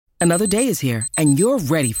Another day is here, and you're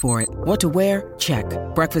ready for it. What to wear? Check.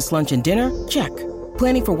 Breakfast, lunch, and dinner? Check.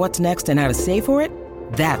 Planning for what's next and how to save for it?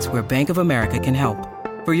 That's where Bank of America can help.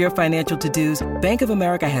 For your financial to-dos, Bank of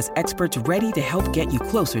America has experts ready to help get you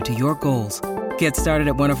closer to your goals. Get started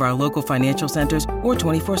at one of our local financial centers or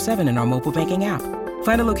 24/7 in our mobile banking app.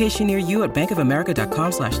 Find a location near you at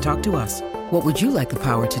bankofamerica.com/talktous. What would you like the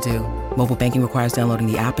power to do? Mobile banking requires downloading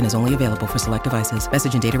the app and is only available for select devices.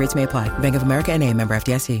 Message and data rates may apply. Bank of America N.A., member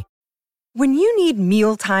FDIC. When you need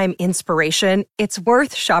mealtime inspiration, it's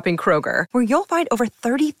worth shopping Kroger, where you'll find over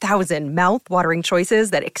 30,000 mouth-watering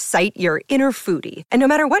choices that excite your inner foodie. And no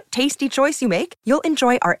matter what tasty choice you make, you'll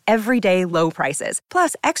enjoy our everyday low prices,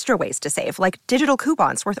 plus extra ways to save, like digital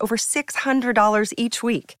coupons worth over $600 each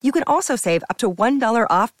week. You can also save up to $1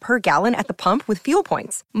 off per gallon at the pump with fuel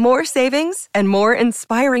points. More savings and more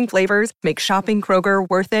inspiring flavors make shopping Kroger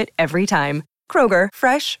worth it every time. Kroger,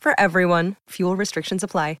 fresh for everyone. Fuel restrictions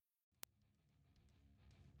apply.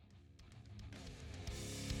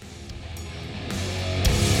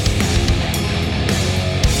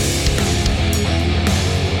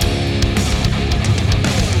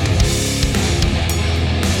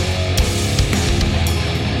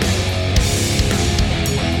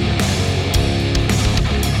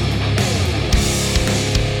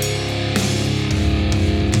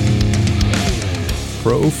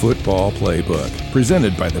 Pro Football Playbook,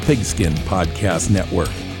 presented by the Pigskin Podcast Network,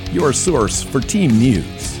 your source for team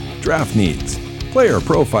news, draft needs, player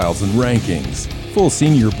profiles and rankings, full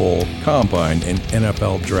Senior Bowl, Combine, and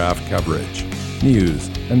NFL draft coverage, news,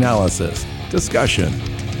 analysis, discussion.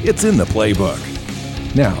 It's in the playbook.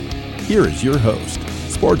 Now, here is your host,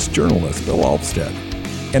 sports journalist Bill Alvstead,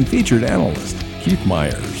 and featured analyst Keith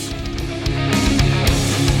Myers.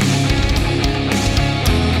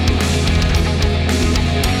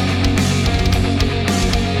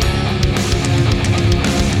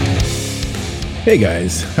 Hey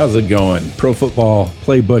guys, how's it going? Pro Football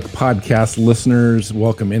Playbook podcast listeners,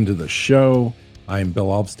 welcome into the show. I'm Bill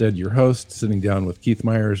Alvstead, your host, sitting down with Keith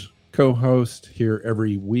Myers, co-host here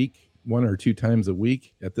every week, 1 or 2 times a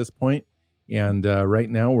week at this point. And right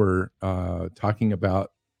now we're talking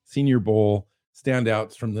about Senior Bowl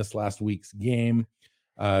standouts from this last week's game.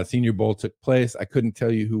 Senior Bowl took place. I couldn't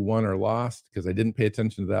tell you who won or lost because I didn't pay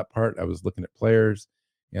attention to that part. I was looking at players.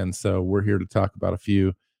 And so we're here to talk about a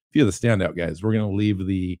few of the standout guys. We're going to leave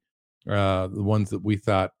the ones that we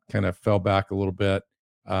thought kind of fell back a little bit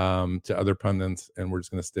to other pundits, and we're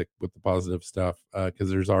just going to stick with the positive stuff because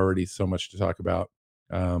there's already so much to talk about.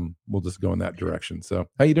 We'll just go in that direction. So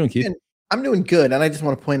how you doing, Keith? I'm doing good, and I just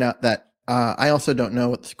want to point out that I also don't know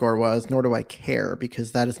what the score was, nor do I care,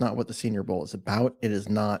 because that is not what the Senior Bowl is about. It is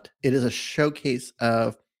not. It is a showcase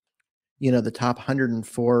of, the top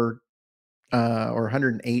 104 or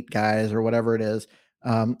 108 guys or whatever it is.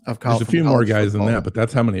 Of college. There's a few more guys than that, but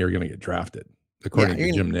that's how many are going to get drafted, according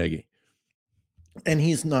to Jim Nagy. And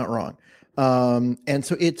he's not wrong. And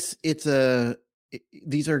so they're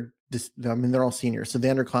all seniors, so the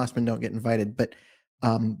underclassmen don't get invited, but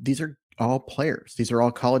these are all players. These are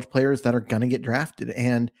all college players that are going to get drafted,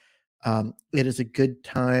 and it is a good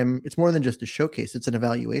time. It's more than just a showcase; it's an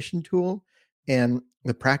evaluation tool, and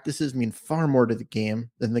the practices mean far more to the game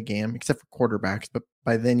than the game, except for quarterbacks. But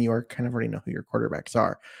by then you are kind of already know who your quarterbacks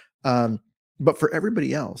are. But for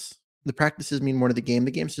everybody else, the practices mean more to the game.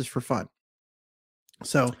 The game's just for fun.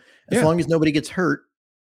 So as long as nobody gets hurt,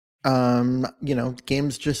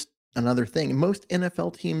 game's just another thing. Most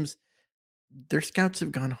NFL teams, their scouts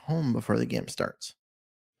have gone home before the game starts.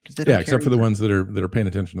 Except for the ones that are paying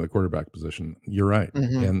attention to the quarterback position. You're right.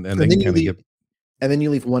 Mm-hmm. And they can kind of get. And then you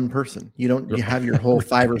leave one person. You have your whole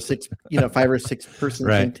 5 or 6 person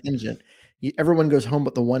contingent. Everyone goes home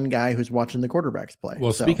but the one guy who's watching the quarterbacks play.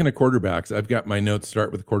 Well, speaking of quarterbacks, I've got my notes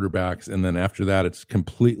start with quarterbacks, and then after that, it's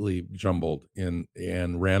completely jumbled in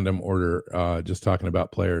random order, just talking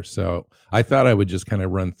about players. So I thought I would just kind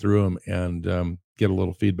of run through them and get a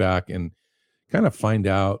little feedback and kind of find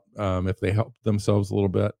out if they helped themselves a little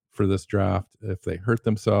bit for this draft, if they hurt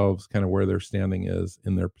themselves, kind of where their standing is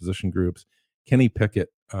in their position groups. Kenny Pickett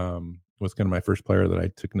was kind of my first player that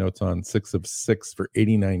I took notes on. 6 of 6 for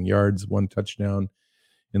 89 yards, 1 touchdown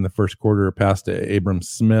in the first quarter, a pass to Abram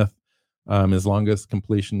Smith. His longest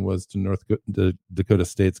completion was to North Dakota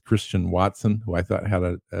State's Christian Watson, who I thought had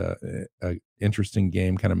a interesting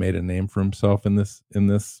game, kind of made a name for himself in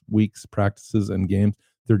this week's practices and games.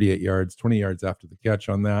 38 yards, 20 yards after the catch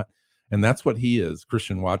on that. And that's what he is.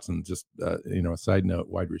 Christian Watson, just a side note,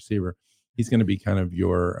 wide receiver. He's going to be kind of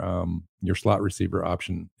your slot receiver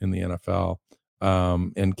option in the NFL,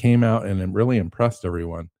 and came out and really impressed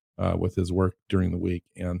everyone. with his work during the week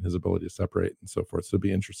and his ability to separate and so forth. So it'd be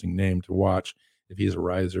an interesting name to watch if he's a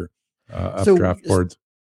riser up draft boards.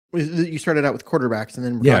 You started out with quarterbacks, and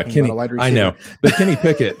then we're talking Kenny, about a wide receiver. I know, but Kenny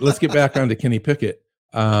Pickett. Let's get back on to Kenny Pickett.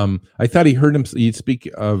 I thought he'd speak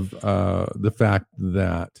of the fact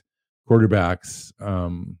that quarterbacks,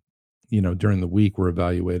 during the week were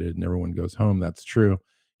evaluated and everyone goes home. That's true.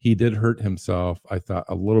 He did hurt himself, I thought,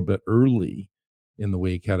 a little bit early in the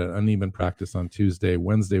week, had an uneven practice on Tuesday.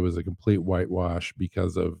 Wednesday was a complete whitewash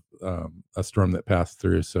because of a storm that passed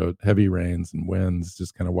through. So heavy rains and winds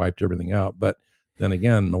just kind of wiped everything out. But then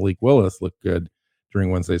again, Malik Willis looked good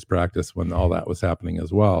during Wednesday's practice when all that was happening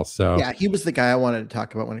as well. So yeah, he was the guy I wanted to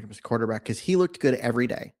talk about when it comes to quarterback, because he looked good every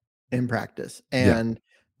day in practice and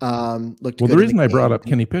looked good. Well, the reason I brought up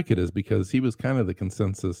Kenny Pickett is because he was kind of the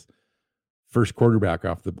consensus first quarterback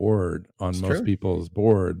off the board on most people's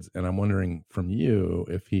boards. And I'm wondering from you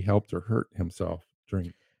if he helped or hurt himself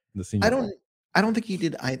during the Senior Bowl. I don't think he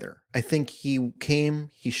did either. I think he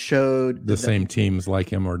showed the same teams like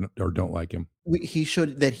him or don't like him. He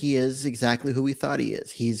showed that he is exactly who we thought he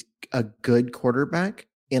is. He's a good quarterback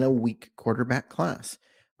in a weak quarterback class.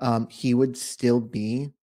 He would still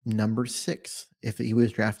be number 6 if he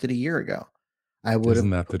was drafted a year ago. Isn't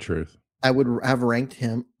that the truth? I would have ranked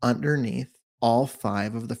him underneath all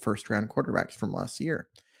 5 of the first round quarterbacks from last year.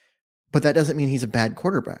 But that doesn't mean he's a bad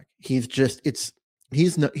quarterback. He's the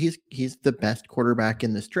best quarterback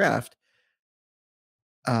in this draft.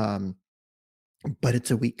 But it's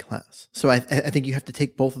a weak class. So I think you have to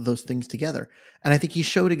take both of those things together. And I think he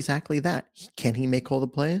showed exactly that. Can he make all the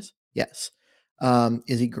plays? Yes.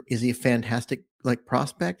 Is he a fantastic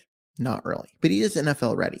prospect? Not really. But he is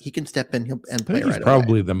NFL ready. He can step in and play right away. He's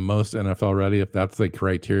probably the most NFL ready, if that's the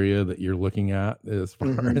criteria that you're looking at as far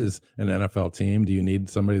as an NFL team. Do you need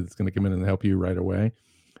somebody that's going to come in and help you right away?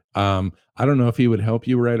 I don't know if he would help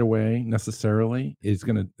you right away necessarily. He's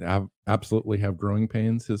going to absolutely have growing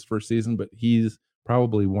pains his first season, but he's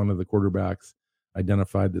probably one of the quarterbacks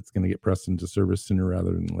identified that's going to get pressed into service sooner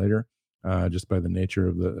rather than later, just by the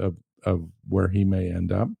nature of where he may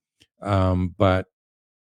end up. But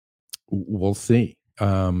we'll see.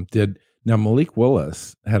 Now Malik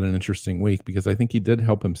Willis had an interesting week because I think he did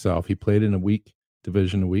help himself. He played in a weak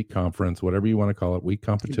division, a weak conference, whatever you want to call it, weak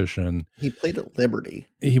competition. He played at Liberty.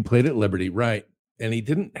 Right. And he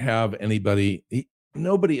didn't have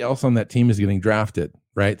nobody else on that team is getting drafted,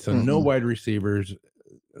 right? So no wide receivers,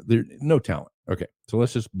 no talent. Okay, so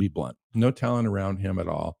let's just be blunt. No talent around him at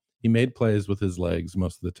all. He made plays with his legs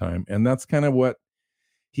most of the time, and that's kind of what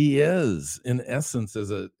he is in essence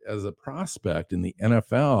as a prospect in the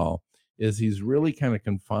NFL. Is he's really kind of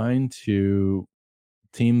confined to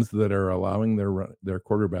teams that are allowing their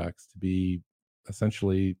quarterbacks to be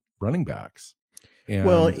essentially running backs. And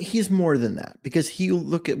well, he's more than that, because you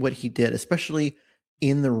look at what he did, especially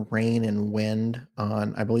in the rain and wind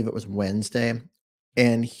on, I believe it was Wednesday,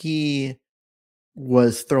 and he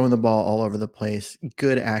was throwing the ball all over the place,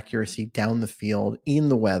 good accuracy down the field in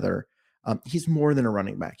the weather. He's more than a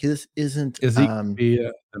running back. Is he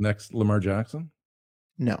the next Lamar Jackson?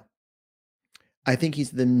 No, I think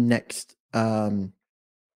he's the next.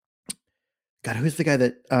 God, who's the guy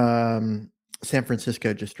that San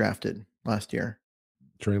Francisco just drafted last year?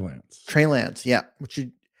 Trey Lance. Trey Lance, yeah.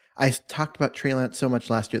 I talked about Trey Lance so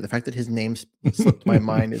much last year. The fact that his name slipped my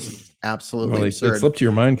mind is absolutely absurd. It slipped to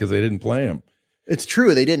your mind because they didn't play him. It's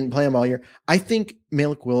true. They didn't play him all year. I think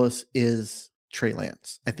Malik Willis is Trey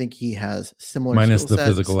Lance. I think he has similar minus the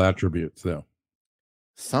physical attributes, though.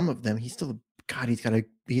 Some of them. He's got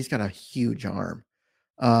a huge arm.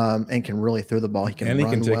 And can really throw the ball. He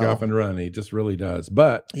can take off and run. He just really does.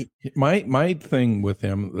 But my thing with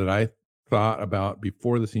him that I thought about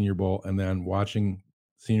before the Senior Bowl and then watching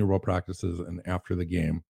Senior Bowl practices and after the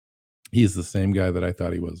game, he's the same guy that I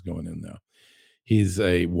thought he was going in, though. He's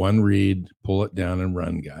a one read, pull it down and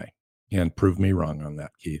run guy. And prove me wrong on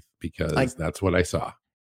that, Keith, because that's what I saw.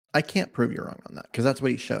 I can't prove you wrong on that because that's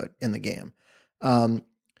what he showed in the game.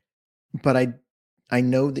 But I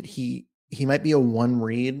know that he might be a one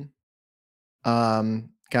read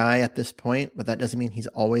guy at this point, but that doesn't mean he's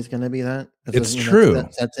always going to be that. It's true.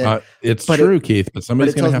 That's it. It's true, Keith, but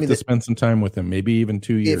somebody's going to have to spend some time with him, maybe even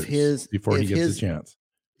 2 years before he gets a chance.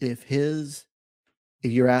 If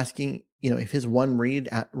you're asking, if his one read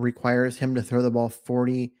requires him to throw the ball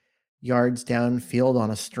 40 yards downfield on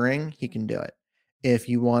a string, he can do it. If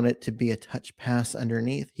you want it to be a touch pass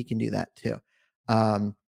underneath, he can do that too.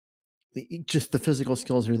 Just the physical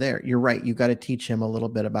skills are there. You're right. You got to teach him a little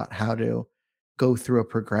bit about how to go through a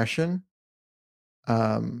progression.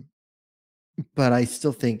 But I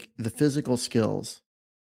still think the physical skills,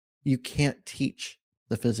 you can't teach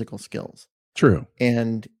the physical skills. True.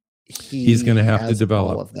 And he's going to have to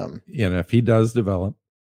develop all of them. And if he does develop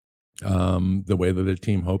the way that the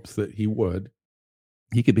team hopes that he would,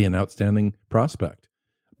 he could be an outstanding prospect.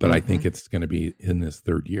 But I think it's going to be in his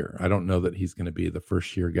third year. I don't know that he's going to be the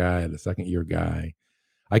first year guy, the second year guy.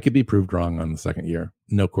 I could be proved wrong on the second year.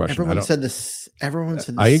 No question. Everyone said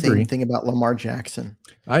the I same agree. thing about Lamar Jackson.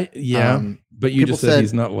 But you just said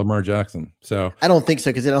he's not Lamar Jackson. So I don't think so,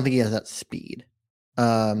 because I don't think he has that speed.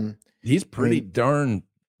 He's pretty darn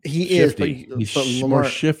shifty. He's Lamar, more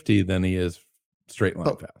shifty than he is straight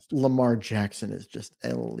line fast. Lamar Jackson is just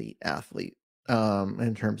an elite athlete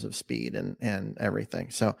in terms of speed and everything.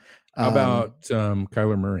 So how about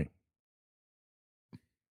Kyler Murray?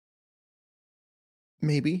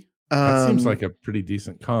 Maybe. That seems like a pretty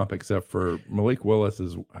decent comp, except for Malik Willis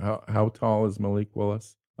is how tall is Malik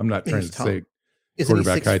Willis? I'm not trying to say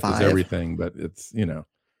quarterback height is everything, but it's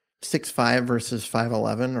 6'5" versus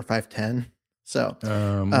 5'11" or 5'10". So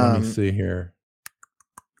let me see here.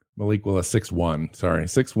 Malik Willis 6'1",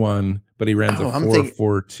 6'1", but he ran a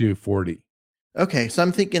 4.42 40. Okay, so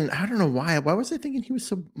I'm thinking, I don't know why. Why was I thinking he was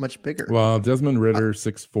so much bigger? Well, Desmond Ridder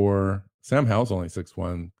 6'4", Sam Howell's only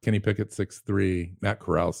 6'1", Kenny Pickett 6'3", Matt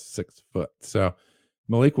Corral's 6 foot. So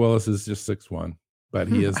Malik Willis is just 6'1", but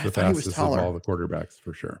he is the fastest of all the quarterbacks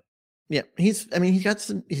for sure. Yeah, he's got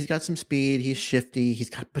some speed. He's shifty. He's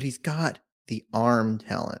got the arm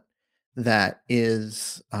talent that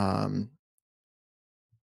is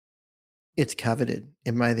it's coveted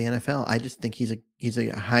by the NFL. I just think he's a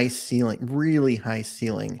high ceiling, really high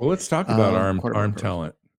ceiling. Well, let's talk about arm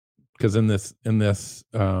talent, because in this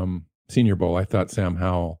Senior Bowl, I thought Sam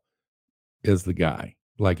Howell is the guy.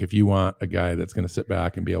 Like, if you want a guy that's going to sit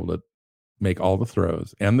back and be able to make all the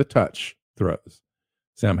throws and the touch throws,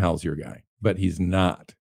 Sam Howell's your guy. But he's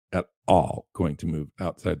not at all going to move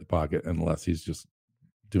outside the pocket unless he's just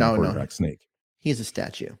doing quarterback snake. He's a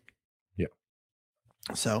statue. Yeah.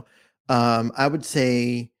 So I would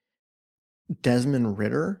say Desmond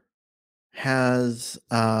Ridder has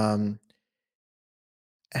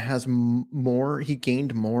more. He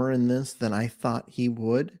gained more in this than I thought he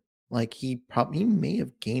would. Like, he may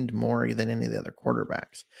have gained more than any of the other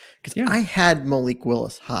quarterbacks, because I had Malik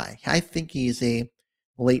Willis high. I think he's a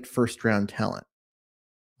late first round talent.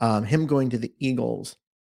 Him going to the Eagles,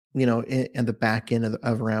 and the back end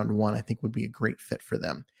of round 1, I think would be a great fit for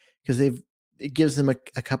them, because it gives them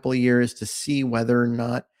a couple of years to see whether or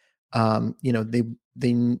not they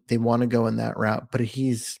want to go in that route. But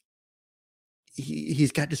he's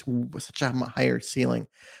got just such a higher ceiling.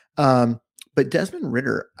 But Desmond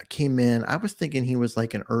Ridder came in. I was thinking he was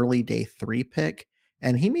like an early day 3 pick,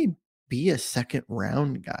 and he may be a second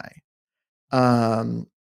round guy.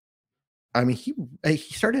 He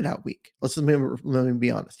started out weak. Let me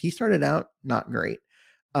be honest. He started out not great.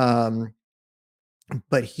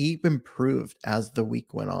 But he improved as the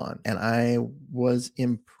week went on, and I was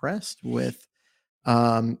impressed with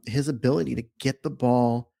his ability to get the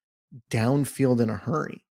ball downfield in a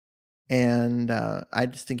hurry. And I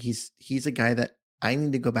just think he's a guy that I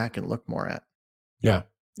need to go back and look more at. Yeah,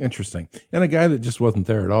 interesting. And a guy that just wasn't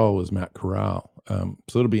there at all was Matt Corral.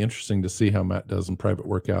 So it'll be interesting to see how Matt does in private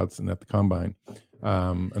workouts and at the combine.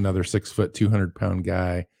 Another 6 foot, 200-pound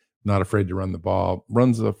guy, not afraid to run the ball,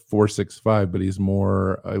 runs a 4.65, but he's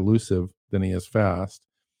more elusive than he is fast.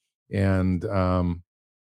 And so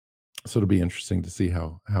it'll be interesting to see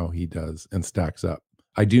how he does and stacks up.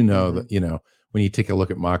 I do know that, when you take a look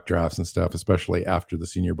at mock drafts and stuff, especially after the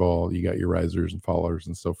Senior Bowl, you got your risers and fallers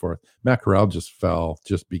and so forth. Matt Corral just fell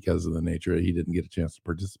just because of the nature. He didn't get a chance to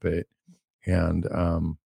participate. And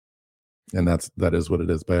that is what it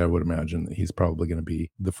is. But I would imagine that he's probably going to be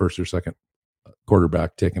the first or second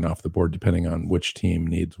quarterback taken off the board, depending on which team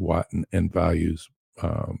needs what and values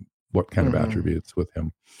what kind of attributes with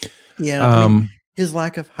him. Yeah. His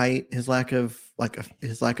lack of height, his lack of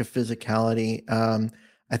physicality,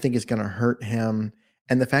 I think is going to hurt him.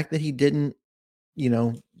 And the fact that he didn't,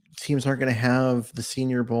 teams aren't going to have the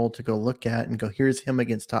Senior Bowl to go look at and go, here's him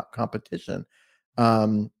against top competition.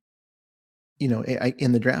 In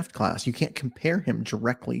the draft class, you can't compare him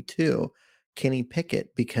directly to Kenny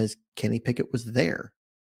Pickett, because Kenny Pickett was there.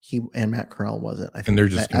 And Matt Corral wasn't. I think, and they're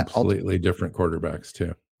just completely different quarterbacks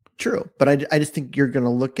too. True. But I just think you're going to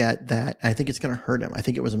look at that. I think it's going to hurt him. I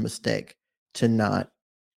think it was a mistake to not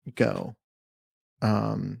go.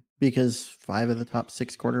 Because 5 of the top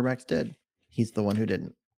 6 quarterbacks did. He's the one who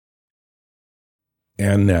didn't.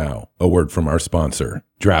 And now, a word from our sponsor,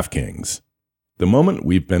 DraftKings. The moment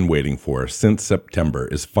we've been waiting for since September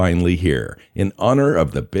is finally here. In honor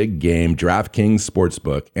of the big game, DraftKings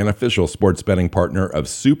Sportsbook, an official sports betting partner of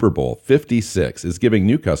Super Bowl 56, is giving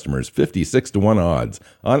new customers 56-1 odds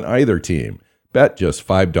on either team. Bet just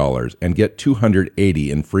 $5 and get $280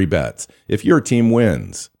 in free bets if your team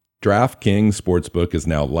wins. DraftKings Sportsbook is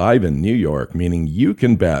now live in New York, meaning you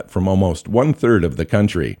can bet from almost 1/3 of the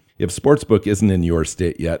country. If Sportsbook isn't in your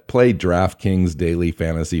state yet, play DraftKings Daily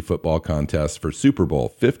Fantasy Football Contest for Super Bowl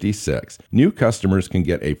 56. New customers can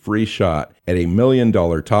get a free shot at $1 million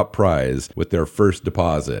top prize with their first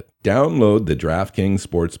deposit. Download the DraftKings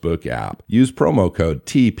Sportsbook app. Use promo code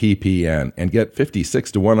TPPN and get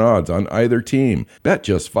 56-1 odds on either team. Bet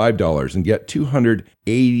just $5 and get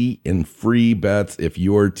 $280 in free bets if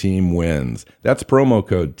your team wins. That's promo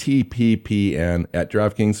code TPPN at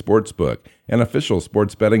DraftKings Sportsbook, an official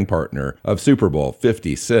sports betting partner of Super Bowl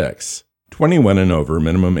 56. 21 and over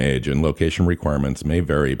minimum age and location requirements may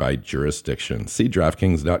vary by jurisdiction. See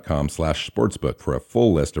DraftKings.com/sportsbook for a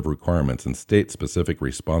full list of requirements and state-specific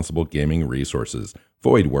responsible gaming resources.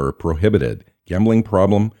 Void where prohibited. Gambling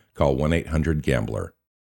problem? Call 1-800-GAMBLER.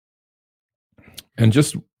 And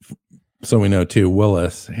just so we know too,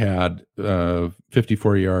 Willis had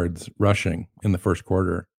 54 yards rushing in the first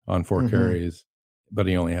quarter on 4 carries, but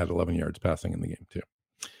he only had 11 yards passing in the game too.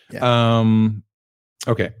 Yeah.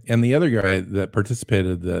 Okay. And the other guy that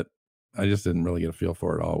participated that I just didn't really get a feel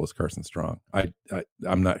for at all was Carson Strong.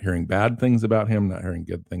 I'm not hearing bad things about him, not hearing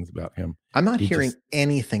good things about him. I'm not hearing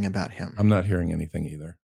anything about him. I'm not hearing anything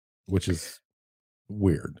either, which is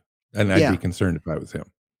weird. And I'd be concerned if I was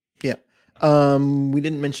him. Yeah. We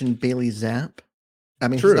didn't mention Bailey Zapp. I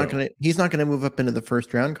mean, he's not gonna move up into the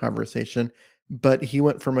first round conversation, but he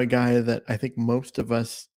went from a guy that I think most of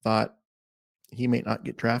us thought he may not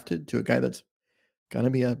get drafted to a guy that's gonna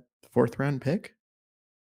be a 4th round pick.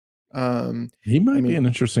 He might be an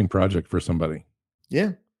interesting project for somebody.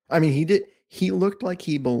 Yeah. I mean, he looked like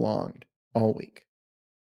he belonged all week.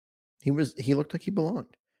 He looked like he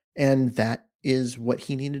belonged. And that is what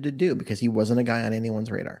he needed to do because he wasn't a guy on anyone's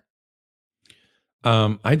radar.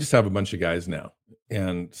 I just have a bunch of guys now,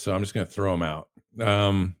 and so I'm just going to throw them out.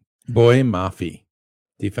 Boy Mafi,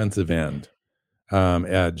 defensive end,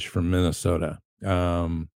 edge from Minnesota.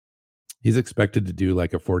 He's expected to do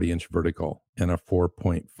like a 40-inch vertical and a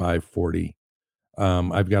 4.540.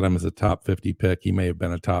 I've got him as a top 50 pick. He may have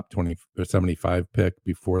been a top 20 or 75 pick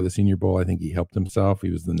before the Senior Bowl. I think he helped himself.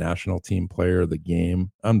 He was the national team player of the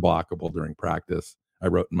game, unblockable during practice. I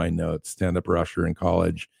wrote in my notes, stand-up rusher in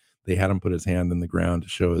college. They had him put his hand in the ground to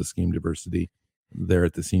show his scheme diversity there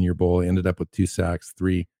at the Senior Bowl. He ended up with 2 sacks,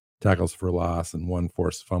 3 tackles for loss, and 1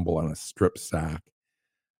 forced fumble on a strip sack.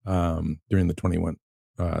 During the 21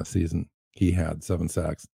 season, he had 7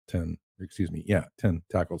 sacks, 10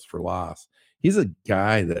 tackles for loss. He's a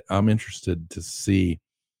guy that I'm interested to see.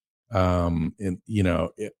 If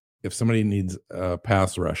somebody needs a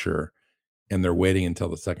pass rusher and they're waiting until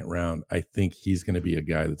the 2nd round, I think he's going to be a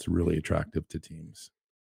guy that's really attractive to teams.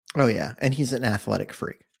 Oh yeah, and he's an athletic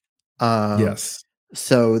freak. Yes.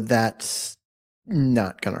 So that's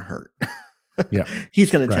not going to hurt. Yeah.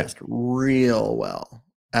 He's going to test real well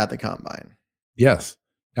at the combine. Yes,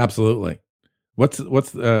 absolutely. What's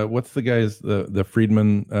the guys, the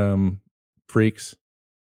Friedman freaks?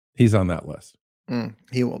 He's on that list.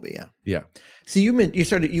 He will be, yeah. Yeah. So you went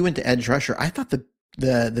to edge rusher. I thought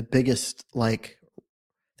the biggest, like,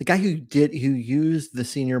 the guy who used the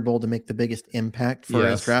Senior Bowl to make the biggest impact for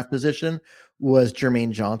his draft position was Jermaine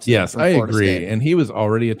Johnson. Yes, I agree. State. And he was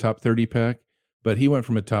already a top 30 pick, but he went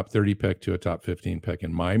from a top 30 pick to a top 15 pick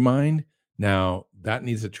in my mind. Now that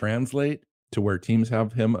needs to translate to where teams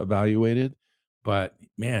have him evaluated, but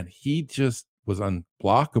man, he just was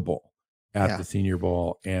unblockable at the Senior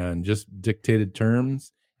Bowl and just dictated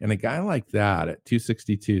terms. And a guy like that at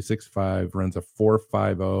 262, 6'5", runs a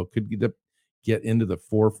 4.50, could get into the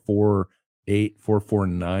 4.48,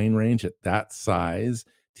 4.49 range at that size.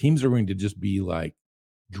 Teams are going to just be like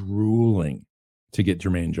drooling to get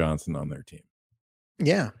Jermaine Johnson on their team.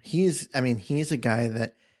 Yeah, he's a guy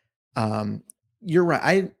that you're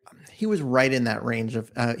right. He was right in that range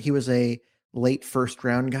of he was a late 1st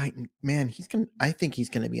round guy. Man, I think he's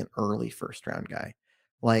going to be an early 1st round guy,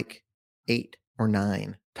 like 8 or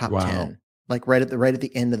 9, top 10, like right at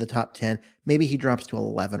the end of the top 10. Maybe he drops to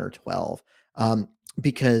 11 or 12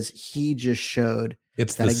 because he just showed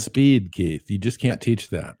it's the speed, Keith. You just can't teach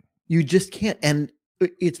that. You just can't. And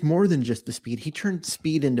it's more than just the speed. He turned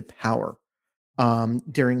speed into power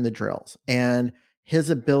during the drills, and his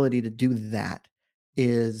ability to do that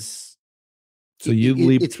is So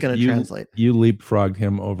it's going to translate. You leapfrogged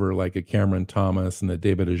him over like a Cameron Thomas and a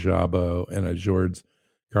David Ajabo and a George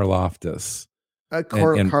Karlaftis. And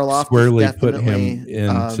Karlaftis squarely definitely put him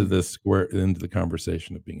into the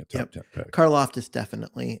conversation of being a top 10 pick. Karlaftis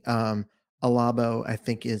definitely. Alabo, I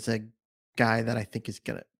think, is a guy that I think is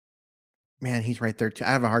gonna. Man, he's right there too. I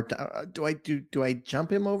have a hard time. Do I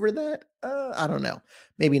jump him over that? I don't know.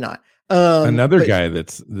 Maybe not. Another guy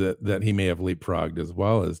that he may have leapfrogged as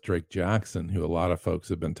well is Drake Jackson, who a lot of folks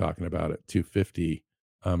have been talking about at 250.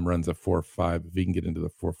 Runs a 4.5. If he can get into the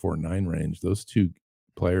 4.49 range, those two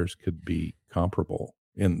players could be comparable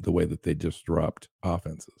in the way that they disrupt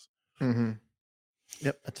offenses. Mm-hmm.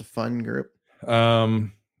 Yep, that's a fun group.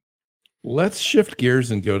 Let's shift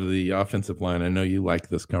gears and go to the offensive line. I know you like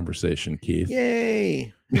this conversation, Keith.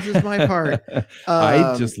 Yay! This is my part.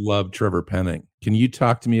 I just love Trevor Penning. Can you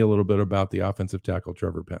talk to me a little bit about the offensive tackle,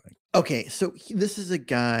 Trevor Penning? Okay, so this is a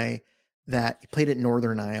guy that played at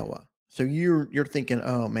Northern Iowa. So you're thinking,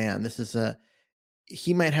 oh man,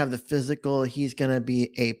 he might have the physical. He's going to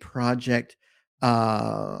be a project,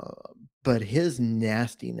 but his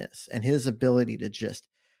nastiness and his ability to just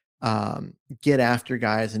get after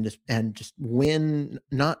guys and just win,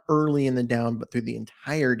 not early in the down, but through the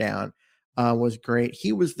entire down, was great.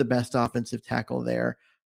 He was the best offensive tackle there.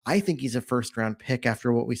 I think he's a first round pick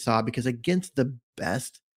after what we saw, because against the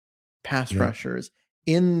best pass rushers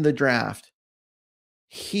in the draft,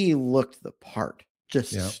 he looked the part,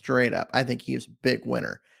 just straight up. I think he was a big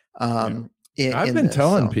winner. I've been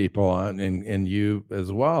telling people and you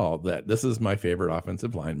as well that this is my favorite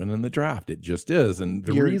offensive lineman in the draft. It just is. And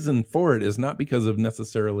the reason for it is not because of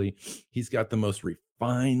necessarily he's got the most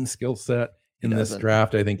refined skill set in this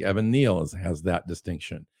draft. I think Evan Neal has that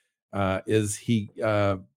distinction. Does he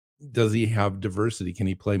have diversity? Can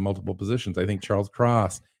he play multiple positions? I think Charles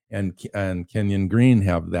Cross and Kenyon Green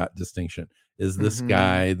have that distinction. Is this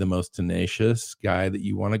guy the most tenacious guy that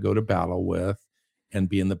you want to go to battle with and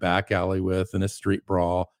be in the back alley with in a street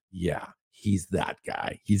brawl? Yeah, he's that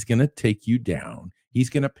guy. He's going to take you down.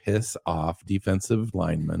 He's going to piss off defensive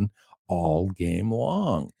linemen all game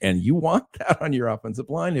long. And you want that on your offensive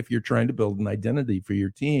line if you're trying to build an identity for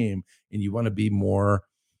your team and you want to be more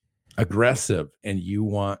aggressive and you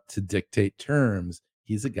want to dictate terms.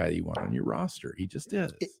 He's a guy you want on your roster. He just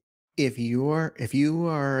is. If you are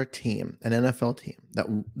a team, an NFL team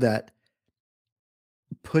that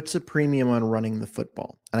puts a premium on running the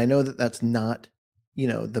football, and I know that that's not,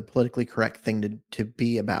 the politically correct thing to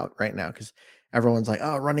be about right now, because everyone's like,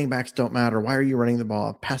 oh, running backs don't matter. Why are you running the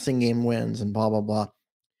ball? Passing game wins and blah, blah, blah.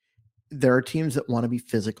 There are teams that want to be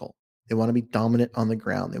physical. They want to be dominant on the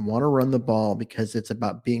ground. They want to run the ball because it's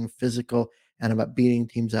about being physical and about beating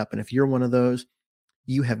teams up. And if you're one of those,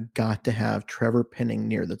 you have got to have Trevor Penning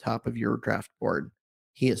near the top of your draft board.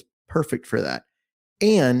 He is perfect for that.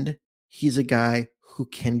 And he's a guy who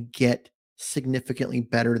can get significantly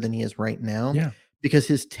better than he is right now, because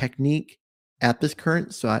his technique at this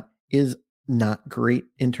current spot is not great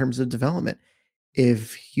in terms of development.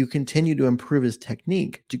 If you continue to improve his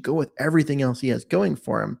technique to go with everything else he has going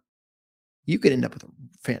for him, you could end up with a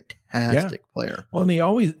fantastic player. Well, and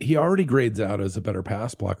he already grades out as a better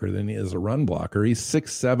pass blocker than he is a run blocker. He's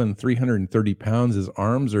 6'7", 330 pounds. His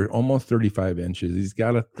arms are almost 35 inches. He's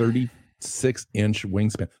got a 36-inch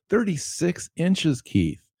wingspan. 36 inches,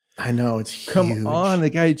 Keith. I know, it's huge. Come on, the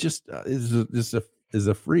guy just is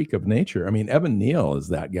a freak of nature. I mean, Evan Neal is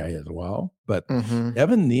that guy as well. But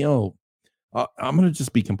Evan Neal, I'm going to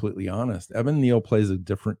just be completely honest. Evan Neal plays a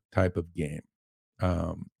different type of game.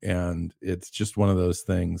 And it's just one of those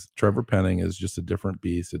things. Trevor Penning is just a different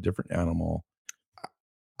beast, a different animal.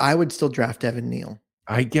 I would still draft Evan Neal.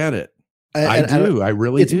 I get it. I do. I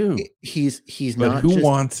really do. He's but not. Who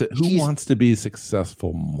wants it? Who wants to be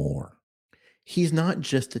successful more? He's not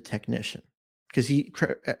just a technician, because he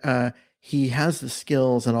has the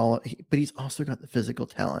skills and all, but he's also got the physical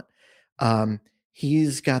talent.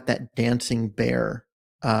 He's got that dancing bear.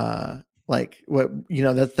 Like what,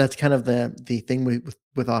 that's kind of the thing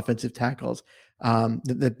with offensive tackles.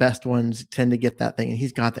 The best ones tend to get that thing, and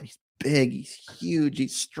he's got that. He's big, he's huge,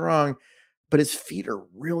 he's strong, but his feet are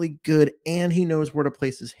really good, and he knows where to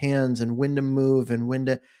place his hands and when to move and when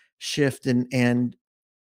to shift, and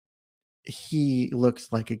he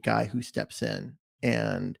looks like a guy who steps in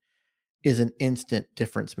and is an instant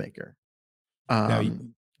difference maker.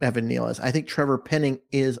 Evan Neal is. I think Trevor Penning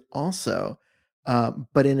is also.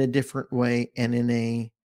 But in a different way, and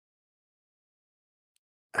I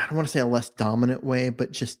don't want to say a less dominant way,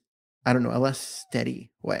 but just, I don't know, a less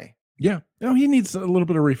steady way. Yeah. No, he needs a little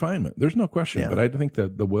bit of refinement. There's no question. Yeah. But I think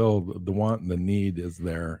that the will, the want, and the need is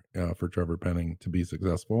there for Trevor Penning to be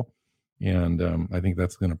successful. And I think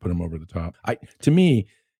that's going to put him over the top. To me,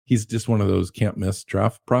 he's just one of those can't miss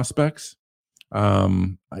draft prospects. I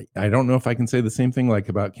don't know if I can say the same thing like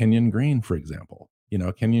about Kenyon Green, for example.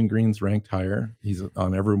 Kenyon Green's ranked higher. He's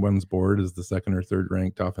on everyone's board as the second or third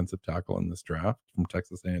ranked offensive tackle in this draft from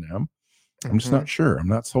Texas A&M. I'm just not sure. I'm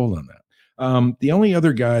not sold on that. The only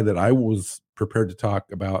other guy that I was prepared to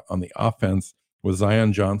talk about on the offense was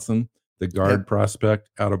Zion Johnson, the guard prospect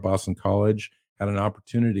out of Boston College. Had an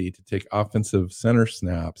opportunity to take offensive center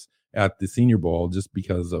snaps at the Senior Bowl just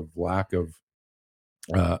because of lack of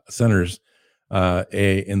centers,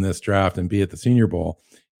 A, in this draft, and B, at the Senior Bowl.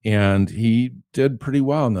 And he did pretty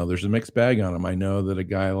well. Now, there's a mixed bag on him. I know that a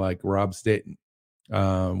guy like Rob Staten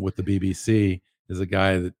with the BBC is a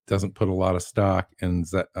guy that doesn't put a lot of stock, and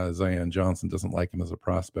Zion Johnson doesn't like him as a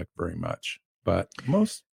prospect very much. But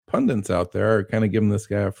most pundits out there are kind of giving this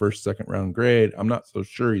guy a first, second round grade. I'm not so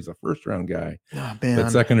sure he's a first round guy, but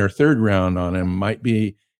second or third round on him might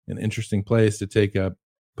be an interesting place to take a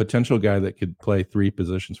potential guy that could play three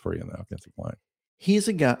positions for you in the offensive line. He's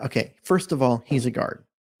a guy. Okay. First of all, he's a guard.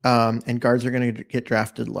 And guards are going to get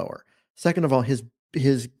drafted lower. Second of all, his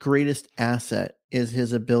greatest asset is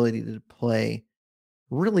his ability to play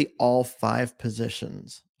really all five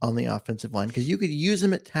positions on the offensive line, because you could use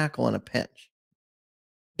him at tackle in a pinch,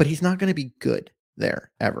 but he's not going to be good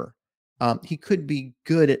there ever. He could be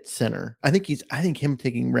good at center. I think him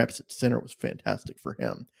taking reps at center was fantastic for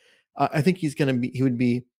him. I think he would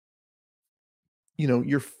be,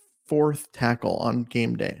 your fourth tackle on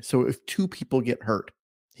game day. So if two people get hurt,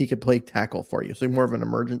 he could play tackle for you. So more of an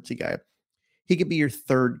emergency guy. He could be your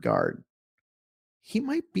third guard. He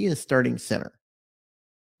might be a starting center.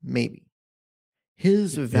 Maybe.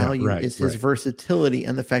 His value is his versatility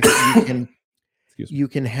and the fact that you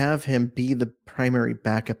can have him be the primary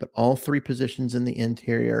backup at all three positions in the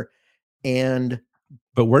interior.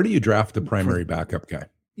 But where do you draft the primary backup guy?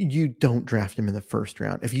 You don't draft him in the first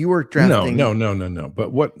round. If you were drafting, no.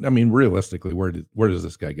 But realistically, where does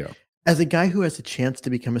this guy go? As a guy who has a chance to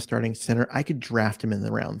become a starting center, I could draft him in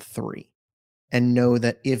the round 3 and know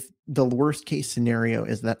that if the worst case scenario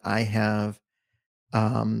is that I have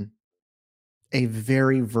a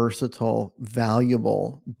very versatile,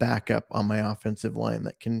 valuable backup on my offensive line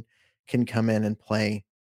that can come in and play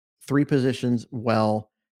three positions well,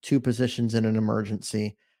 two positions in an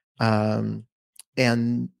emergency.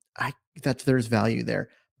 And there's value there,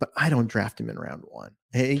 but I don't draft him in round 1.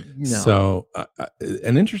 Hey, no. So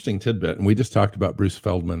an interesting tidbit, and we just talked about Bruce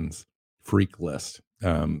Feldman's freak list,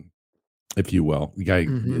 if you will, the guy,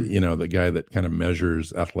 the guy that kind of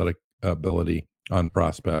measures athletic ability on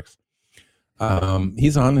prospects.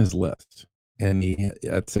 He's on his list, and he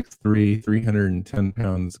at 6'3", 310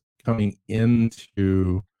 pounds coming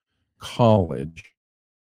into college,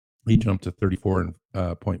 he jumped to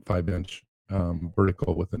 34.5 inch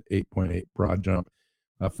vertical with an 8.8 broad jump,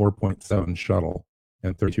 4.7 shuttle,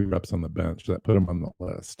 and 32 reps on the bench. That put him on the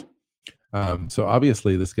list. So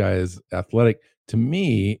obviously this guy is athletic. To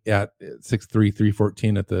me, at 6'3",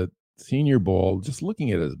 314 at the Senior Bowl, just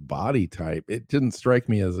looking at his body type, it didn't strike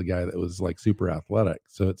me as a guy that was like super athletic.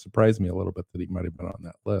 So it surprised me a little bit that he might have been on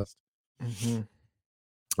that list.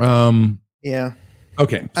 Yeah.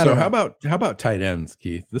 Okay. So how about tight ends,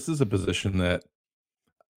 Keith? This is a position that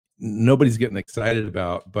nobody's getting excited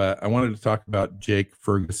about, but I wanted to talk about Jake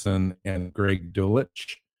Ferguson and Greg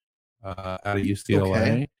Dulcich out of UCLA.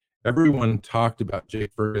 Okay. Everyone talked about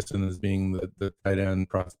Jake Ferguson as being the tight end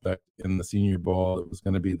prospect in the Senior Bowl. It was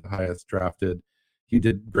going to be the highest drafted. He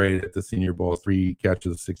did great at the Senior Bowl, 3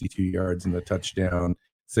 catches, 62 yards and a touchdown,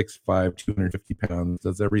 6'5", 250 pounds,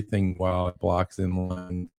 does everything well, blocks in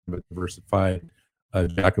line, but diversified,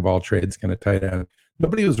 jack of all trades kind of tight end.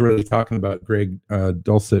 Nobody was really talking about Greg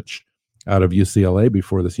Dulcich out of UCLA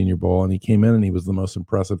before the Senior Bowl, and he came in and he was the most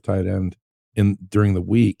impressive tight end during the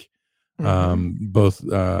week. Both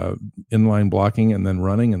inline blocking and then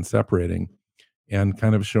running and separating and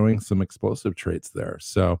kind of showing some explosive traits there.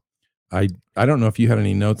 So I don't know if you had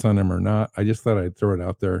any notes on him or not. I just thought I'd throw it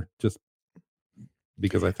out there just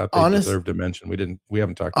because I thought they deserved to mention. We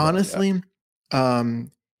haven't talked about it yet.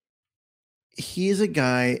 He's a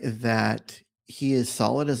guy that he is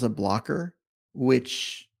solid as a blocker,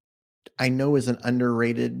 which I know is an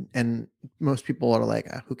underrated, and most people are like,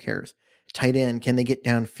 who cares? Tight end, can they get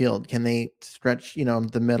downfield? Can they stretch,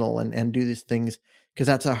 the middle and do these things? Because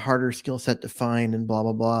that's a harder skill set to find and blah,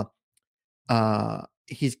 blah, blah.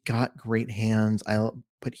 He's got great hands.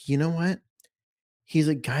 But you know what? He's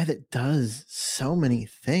a guy that does so many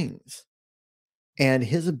things. And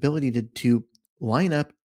his ability to line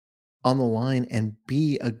up on the line and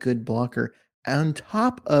be a good blocker on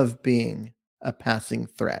top of being a passing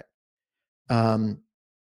threat I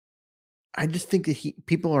just think that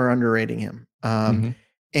people are underrating him. Mhm.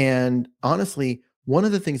 And honestly, one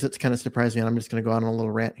of the things that's kind of surprised me, and I'm just going to go on a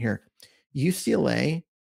little rant here. UCLA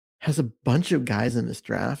has a bunch of guys in this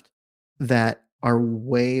draft that are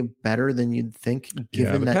way better than you'd think,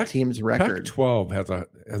 given that team's record. Pac-12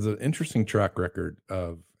 has an interesting track record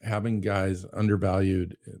of having guys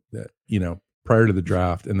undervalued that, prior to the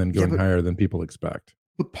draft and then going higher than people expect.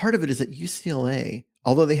 But part of it is that UCLA,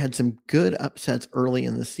 although they had some good upsets early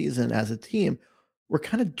in the season as a team, were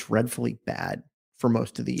kind of dreadfully bad for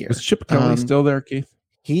most of the year. Is Chip Kelly still there, Keith?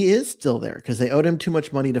 He is still there because they owed him too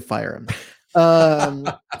much money to fire him.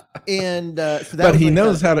 But he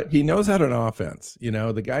knows how to an offense.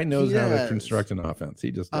 The guy knows how to construct an offense.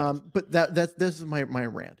 He just does. But this is my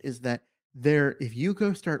rant is that if you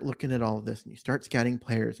go start looking at all of this and you start scouting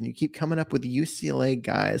players and you keep coming up with the UCLA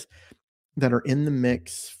guys that are in the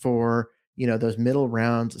mix for those middle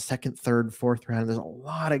rounds, the second, third, fourth round, there's a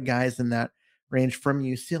lot of guys in that range from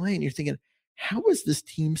UCLA, and you're thinking, how is this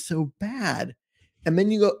team so bad? And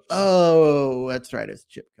then you go, oh, that's right, it's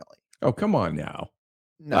Chip Kelly. Oh, come on now.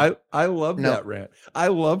 No, I love that rant. I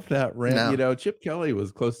love that rant. No. Chip Kelly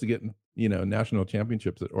was close to getting, national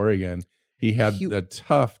championships at Oregon. He had a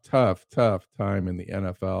tough time in the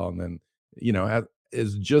NFL, and then,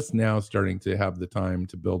 is just now starting to have the time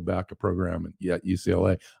to build back a program at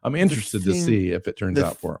UCLA. I'm interested to see if it turns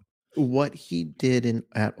out for him. What he did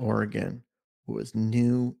at Oregon was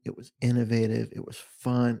new. It was innovative. It was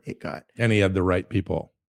fun. And he had the right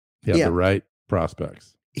people. He had the right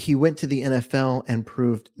prospects. He went to the NFL and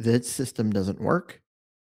proved that system doesn't work.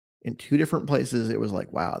 In 2 different places, it was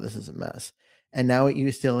like, wow, this is a mess. And now at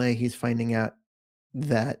UCLA, he's finding out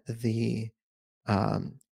that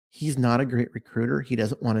he's not a great recruiter. He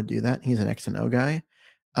doesn't want to do that. He's an X and O guy.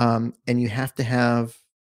 And you have to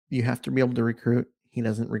be able to recruit. He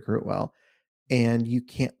doesn't recruit well. And you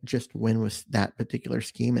can't just win with that particular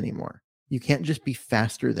scheme anymore. You can't just be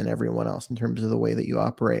faster than everyone else in terms of the way that you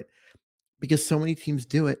operate. Because so many teams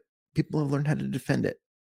do it, people have learned how to defend it.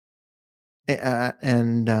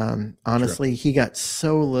 Honestly, he got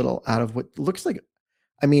so little out of what looks like.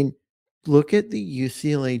 I mean, look at the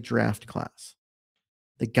UCLA draft class.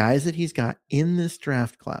 The guys that he's got in this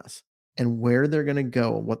draft class and where they're going to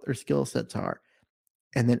go and what their skill sets are.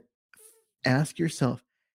 And then ask yourself,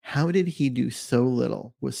 how did he do so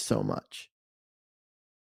little with so much?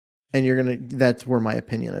 And that's where my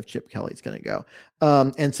opinion of Chip Kelly is going to go.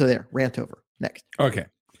 And so rant over. Next. Okay.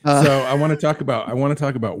 So I want to talk about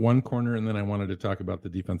one corner, and then I wanted to talk about the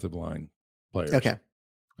defensive line players. Okay.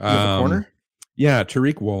 You have a corner? Yeah,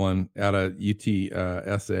 Tariq Woolen out of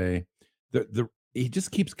UTSA. He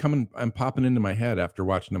just keeps coming and popping into my head after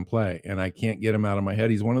watching him play, and I can't get him out of my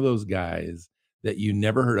head. He's one of those guys that you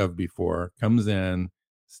never heard of before, comes in,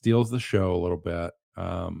 steals the show a little bit,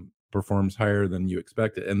 performs higher than you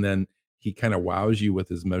expected, and then he kind of wows you with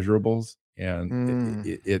his measurables, and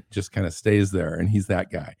it just kind of stays there. And he's that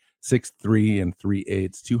guy, 6'3"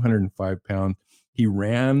 3/8, 205 pounds. He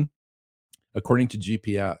ran, according to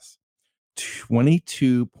GPS,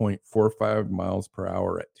 22.45 miles per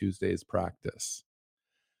hour at Tuesday's practice.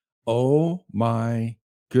 Oh my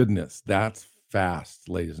goodness, that's fast,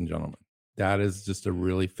 ladies and gentlemen. That is just a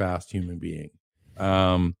really fast human being.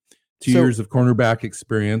 2 years of cornerback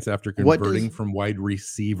experience after converting from wide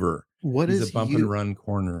receiver. He's a bump and run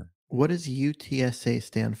corner. What does UTSA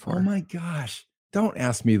stand for? Oh my gosh. Don't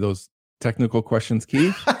ask me those technical questions,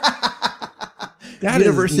 Keith.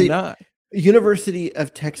 University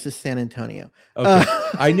of Texas, San Antonio. Okay.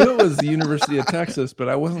 I knew it was the University of Texas, but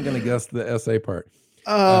I wasn't going to guess the SA part.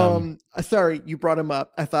 Sorry, you brought him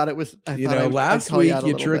up. I thought it was. Last week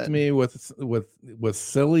you tricked me with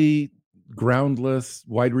silly, groundless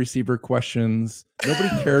wide receiver questions. Nobody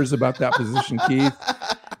cares about that position, Keith.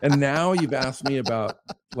 And now you've asked me about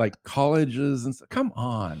like colleges and stuff. Come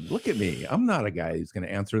on, look at me. I'm not a guy who's going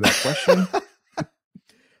to answer that question.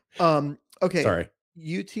 Okay. Sorry.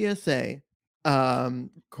 UTSA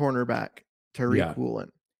cornerback Tariq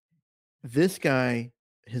Woolen. This guy,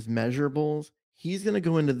 his measurables, he's going to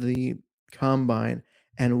go into the combine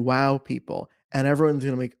and wow people. And everyone's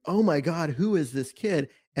going to be like, oh my God, who is this kid?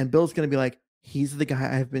 And Bill's going to be like, he's the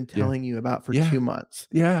guy I've been telling you about for 2 months.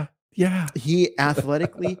 Yeah. He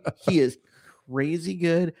athletically, he is crazy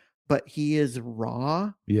good, but he is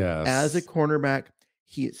raw. Yes. As a cornerback,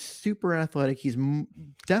 he is super athletic. He's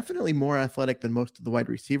definitely more athletic than most of the wide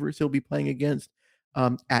receivers he'll be playing against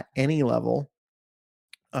at any level.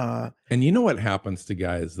 And you know what happens to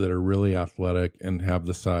guys that are really athletic and have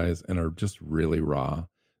the size and are just really raw?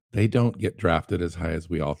 They don't get drafted as high as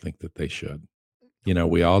we all think that they should.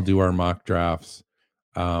 We all do our mock drafts.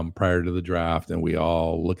 prior to the draft, and we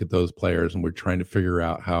all look at those players and we're trying to figure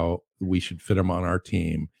out how we should fit them on our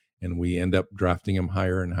team. And we end up drafting them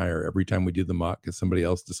higher and higher every time we do the mock because somebody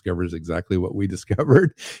else discovers exactly what we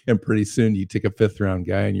discovered. And pretty soon you take a 5th round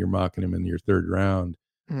guy and you're mocking him in your 3rd round.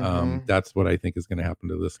 That's what I think is going to happen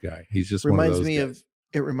to this guy. He's just reminds one of those me guys.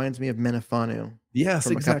 It reminds me of Menifanu. Yes,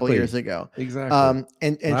 from exactly. a couple years ago. Exactly.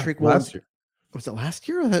 And Tariq last year. Was it last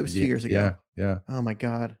year or that was 2 years ago? Yeah. Oh my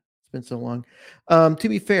God. It's been so long. To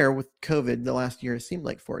be fair, with COVID, the last year seemed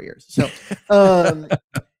like 4 years. So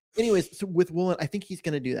anyways, so with Woolen, I think he's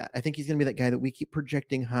going to do that. I think he's going to be that guy that we keep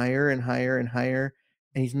projecting higher and higher and higher.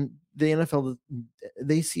 And he's the NFL,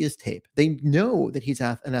 they see his tape. They know that he's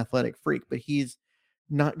an athletic freak, but he's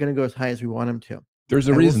not going to go as high as we want him to. There's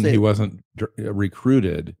a reason he wasn't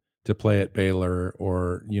recruited to play at Baylor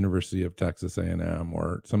or University of Texas A&M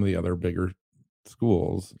or some of the other bigger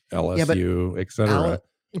schools, LSU, etc.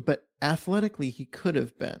 But athletically, he could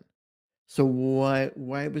have been. So why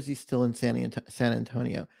was he still in San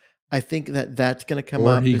Antonio? I think that's going to come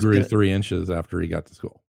up. Or he grew 3 inches after he got to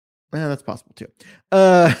school. Well, that's possible too.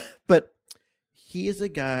 But he is a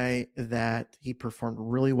guy that he performed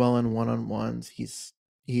really well in one-on-ones. He's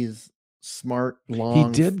smart,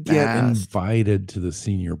 long. He did get invited to the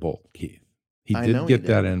Senior Bowl, Keith. He did get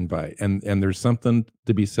that invite, and there's something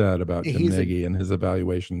to be said about Jim Nagy and his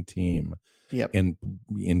evaluation team. Yep. And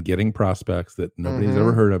in getting prospects that nobody's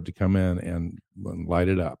ever heard of to come in and light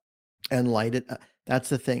it up. And light it up. That's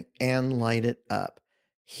the thing. And light it up.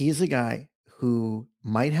 He's a guy who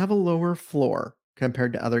might have a lower floor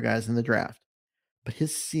compared to other guys in the draft, but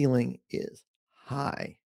his ceiling is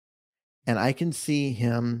high. And I can see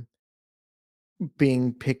him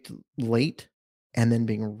being picked late and then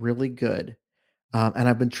being really good. And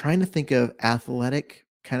I've been trying to think of athletic,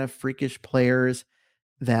 kind of freakish players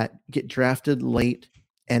that get drafted late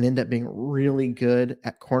and end up being really good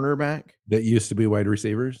at cornerback. That used to be wide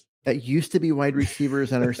receivers? That used to be wide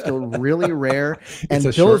receivers and are still really rare. And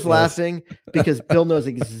Bill is laughing because Bill knows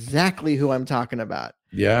exactly who I'm talking about.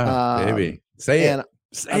 Yeah, maybe. Say it.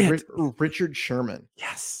 Richard Sherman.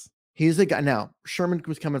 Yes. He's a guy. Now, Sherman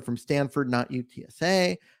was coming from Stanford, not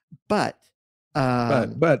UTSA, but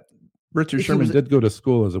Richard Sherman did go to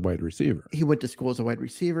school as a wide receiver. He went to school as a wide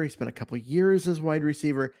receiver. He spent a couple of years as wide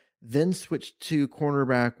receiver, then switched to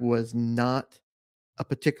cornerback, was not a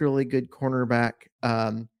particularly good cornerback.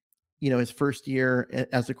 His first year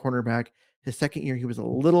as a cornerback, his second year, he was a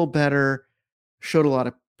little better, showed a lot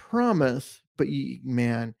of promise, but he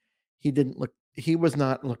was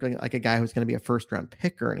not looking like a guy who was going to be a 1st round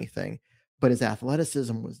pick or anything. But his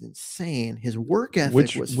athleticism was insane. His work ethic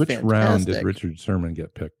was fantastic. Which round did Richard Sherman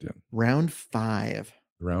get picked in? Round 5.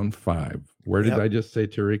 Round 5. Where did I just say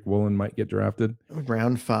Tariq Woolen might get drafted?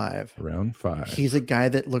 Round 5. Round 5. He's a guy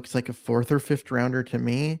that looks like a 4th or 5th rounder to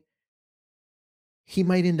me. He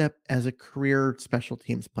might end up as a career special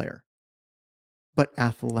teams player, but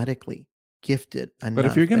athletically gifted enough. But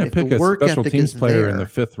if you're going to pick a special teams player in the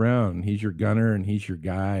 5th round, he's your gunner and he's your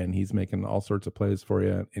guy and he's making all sorts of plays for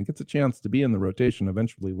you and gets a chance to be in the rotation,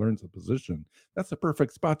 eventually learns the position. That's a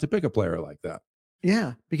perfect spot to pick a player like that.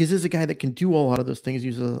 Yeah, because he's a guy that can do a lot of those things,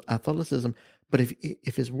 uses athleticism. But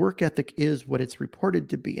if his work ethic is what it's reported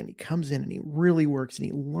to be, and he comes in and he really works and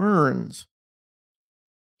he learns,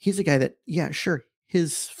 he's a guy that, yeah, sure,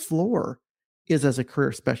 his floor is as a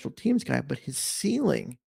career special teams guy, but his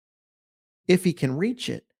ceiling, if he can reach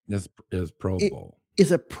it, is Pro Bowl.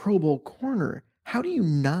 Is a Pro Bowl corner. How do you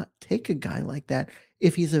not take a guy like that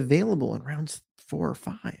if he's available in rounds 4 or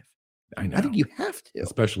 5? I know. I think you have to,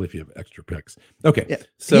 especially if you have extra picks. Okay, yeah.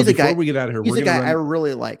 So he's before we get out of here, he's a guy I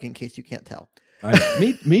really like. In case you can't tell,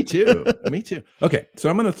 me too. Me too. Okay, so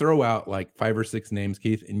I'm going to throw out like 5 or 6 names,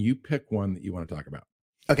 Keith, and you pick one that you want to talk about.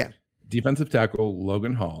 Okay. Defensive tackle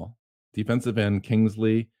Logan Hall, defensive end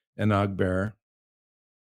Kingsley Enagbare,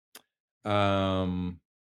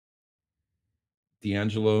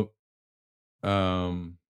 D'Angelo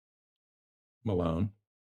Malone,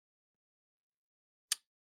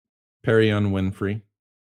 Perion Winfrey,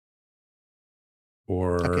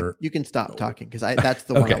 or you can stop talking because that's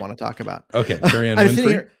the one I want to talk about. Okay, Perion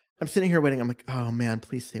Winfrey. I'm sitting here waiting. I'm like, oh man,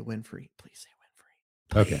 please say Winfrey. Please say Winfrey.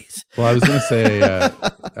 Please. Okay. Well, I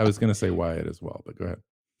was gonna say Wyatt as well, but go ahead.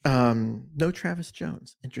 No Travis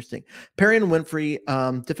Jones. Interesting. Perion Winfrey,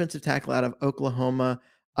 defensive tackle out of Oklahoma.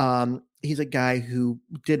 He's a guy who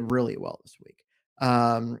did really well this week.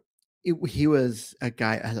 He was a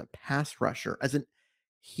guy as a pass rusher,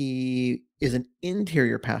 he is an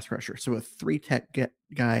interior pass rusher. So a 3-tech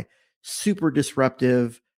guy, super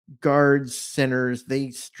disruptive. Guards, centers,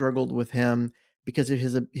 they struggled with him because of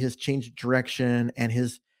his change of direction and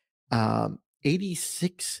his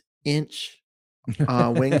 86-inch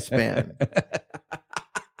wingspan.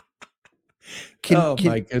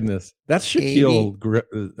 My goodness. That's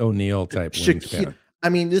Shaquille O'Neal type wingspan. I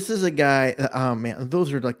mean, this is a guy, oh man,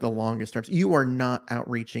 those are like the longest arms. You are not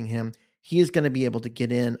outreaching him. He is going to be able to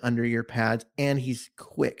get in under your pads, and he's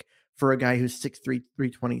quick for a guy who's 6'3",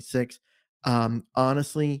 326.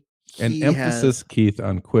 Honestly, emphasis, Keith,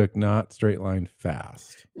 on quick, not straight line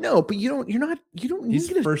fast. No, but you don't need He's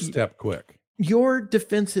first step quick. Your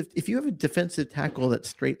defensive, if you have a defensive tackle that's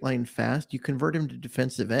straight line fast, you convert him to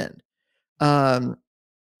defensive end.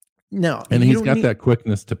 No, and he's got that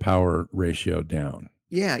quickness to power ratio down.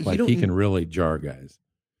 Yeah, like he can really jar guys.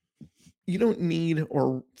 You don't need,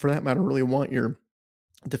 or for that matter, really want your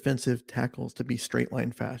defensive tackles to be straight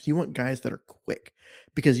line fast. You want guys that are quick,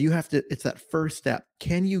 because you have to. It's that first step.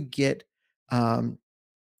 Can you get? Warren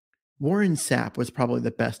Sapp was probably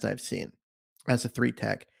the best I've seen as a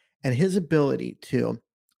 3-tech, and his ability to,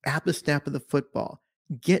 at the snap of the football,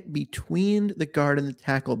 get between the guard and the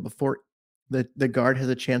tackle before the guard has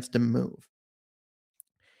a chance to move.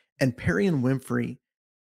 And Perrion Winfrey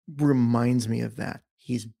reminds me of that.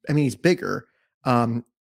 He's bigger. And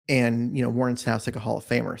Warren Sapp's like a Hall of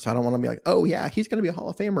Famer. So I don't want to be like, oh yeah, he's going to be a Hall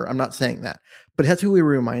of Famer. I'm not saying that, but that's who he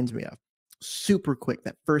reminds me of. Super quick.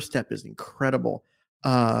 That first step is incredible.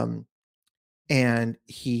 And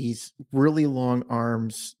he's really long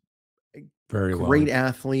arms, very great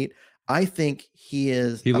athlete. I think he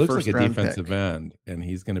looks like a defensive end, and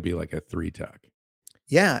he's going to be like a 3-tech.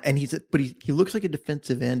 Yeah, and he looks like a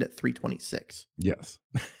defensive end at 326. Yes.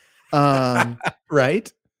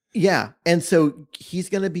 Right? Yeah. And so he's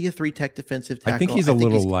going to be a 3-tech defensive tackle. I think he's a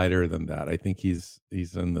little lighter than that. I think he's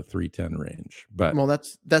in the 310 range. But well,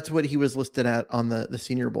 that's what he was listed at on the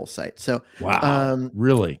Senior Bowl site. So wow.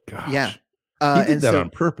 Really? Gosh. Yeah. He did that on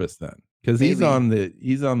purpose then, because he's on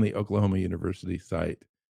the Oklahoma University site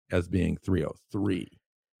as being 303.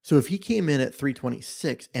 So if he came in at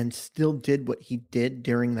 326 and still did what he did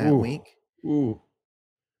during that week. Ooh.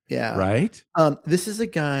 Yeah. Right? This is a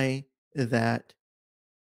guy that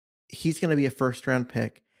he's going to be a first-round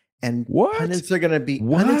pick, and pundits are going to be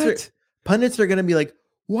pundits are going to be like,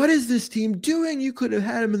 what is this team doing? You could have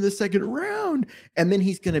had him in the second round. And then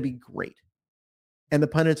he's going to be great. And the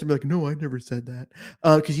pundits are like, no, I never said that.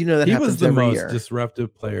 Because that he happens was the every most year.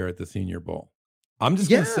 Disruptive player at the Senior Bowl. I'm just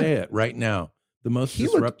going to say it right now. The most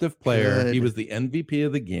disruptive player. Good. He was the MVP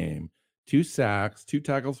of the game. 2 sacks, 2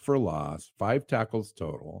 tackles for loss, 5 tackles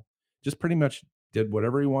total. Just pretty much did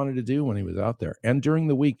whatever he wanted to do when he was out there. And during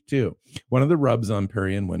the week, too. One of the rubs on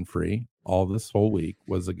Perrion Winfrey all this whole week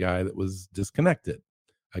was a guy that was disconnected.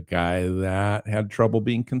 A guy that had trouble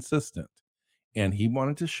being consistent. And he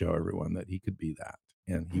wanted to show everyone that he could be that.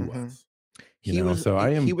 And he was. He was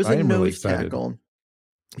a nose tackle.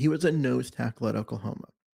 He was a nose tackle at Oklahoma.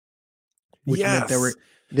 Which meant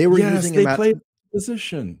they were using him out of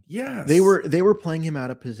position. Yes. They were playing him out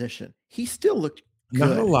of position. He still looked good.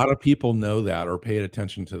 Not a lot of people know that or paid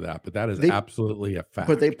attention to that, but that is absolutely a fact.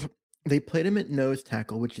 But they played him at nose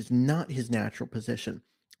tackle, which is not his natural position.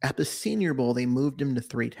 At the Senior Bowl, they moved him to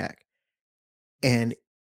 3-tech. And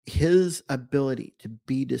his ability to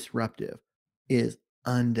be disruptive is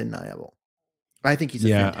undeniable. I think he's a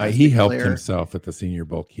fantastic he helped player. Himself at the Senior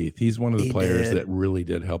Bowl, Keith. He's one of the players that really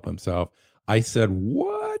did help himself. I said,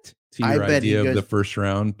 what? To your idea of the first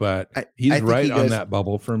round, but he's right on that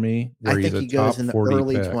bubble for me. Where I think he goes in the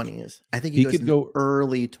early 20s. I think he could go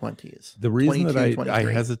early 20s. The reason that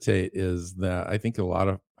I hesitate is that I think a lot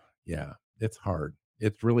of, it's hard.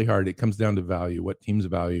 It's really hard. It comes down to value, what teams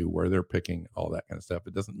value, where they're picking, all that kind of stuff.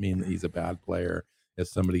 It doesn't mean that he's a bad player if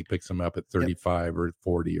somebody picks him up at 35 or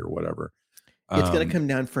 40 or whatever. It's going to come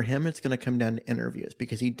down for him. It's going to come down to interviews,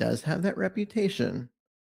 because he does have that reputation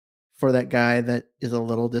for that guy that is a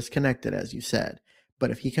little disconnected, as you said. But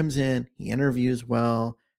if he comes in, he interviews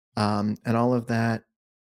well, and all of that,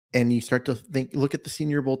 and you start to look at the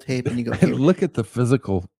Senior Bowl tape, and you go, hey, look at the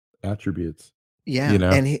physical attributes. Yeah,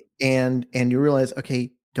 and you realize,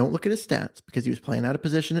 okay, don't look at his stats, because he was playing out of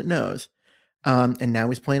position at nose, and now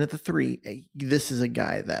he's playing at the 3. This is a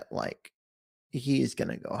guy that he's going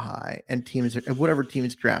to go high, and whatever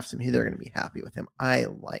teams drafts him, they're going to be happy with him. I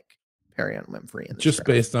like Perrion Winfrey in this just draft.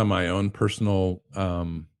 Based on my own personal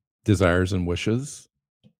desires and wishes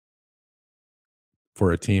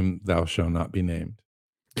for a team thou shall not be named.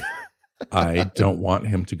 I don't want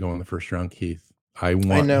him to go in the first round, Keith. I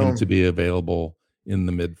want him to be available in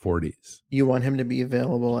the mid 40s. You want him to be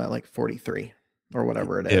available at 43 or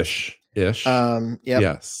whatever it is. Ish. Yep.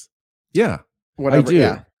 Yes. Yeah. Whatever. I do.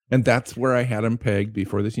 Yeah. And that's where I had him pegged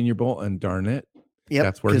before the Senior Bowl. And darn it, Yep,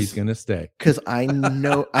 That's where he's going to stay. Because I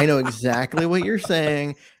know exactly what you're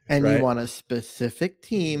saying, and Right. you want a specific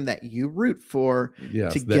team that you root for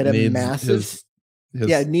Yes, to that get a needs massive. his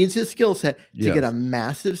It needs his skill set to get a yes,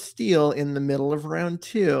 massive steal in the middle of round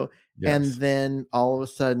 2, and yes, then all of a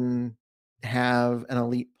sudden have an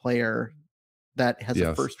elite player that has a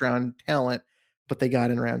yes. first round talent, but they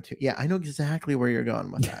got in round 2. Yeah, I know exactly where you're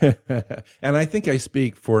going with that. And I think I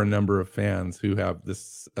speak for a number of fans who have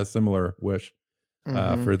a similar wish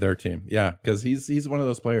Mhm. for their team. Yeah, because he's one of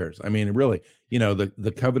those players. I mean, really,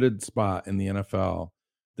 the coveted spot in the NFL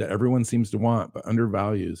that everyone seems to want but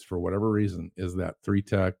undervalues for whatever reason is that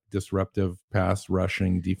 3-tech disruptive pass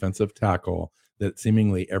rushing defensive tackle that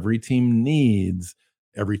seemingly every team needs,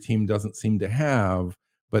 every team doesn't seem to have,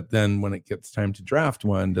 but then when it gets time to draft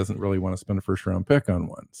one, doesn't really want to spend a first round pick on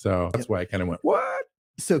one. So that's why I kind of went, what?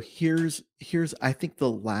 So here's I think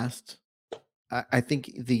I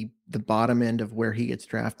think the bottom end of where he gets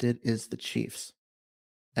drafted is the Chiefs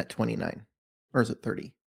at 29, or is it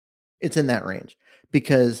 30? It's in that range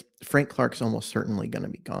because Frank Clark's almost certainly going to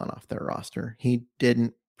be gone off their roster. He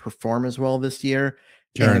didn't perform as well this year.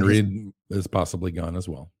 Jaron Reed is possibly gone as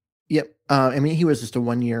well. Yep. I mean, he was just a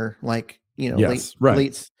 1 year, Yes,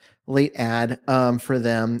 late ad for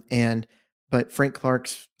them. But Frank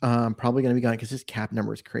Clark's probably going to be gone because his cap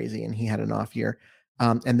number is crazy and he had an off year.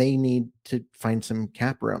 And they need to find some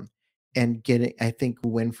cap room and I think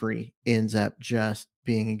Winfrey ends up just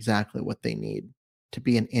being exactly what they need to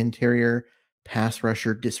be an interior pass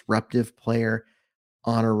rusher, disruptive player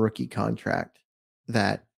on a rookie contract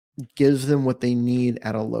that gives them what they need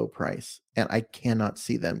at a low price. And I cannot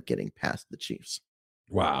see them getting past the Chiefs.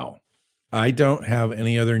 Wow. I don't have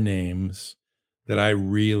any other names that I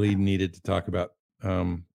really needed to talk about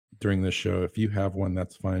during this show. If you have one,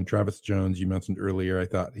 that's fine. Travis Jones, you mentioned earlier, I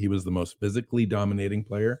thought he was the most physically dominating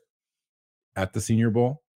player at the Senior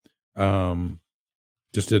Bowl.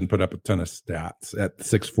 Just didn't put up a ton of stats at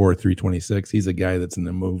 6'4", 326. He's a guy that's an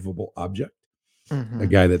immovable object, a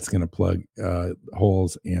guy that's going to plug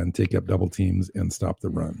holes and take up double teams and stop the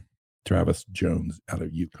run. Travis Jones out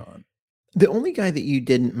of UConn. The only guy that you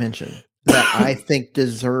didn't mention that I think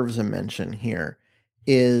deserves a mention here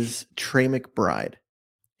is Trey McBride,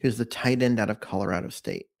 who's the tight end out of Colorado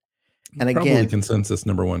State. And Probably again, consensus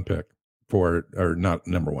number one pick or not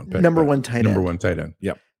number one pick. Number one tight end.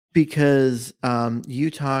 Yep. Because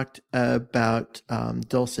you talked about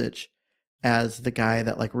Dulcich as the guy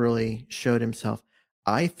that like really showed himself.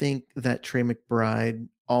 I think that Trey McBride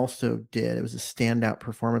also did. It was a standout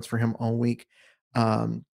performance for him all week.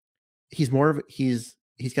 He's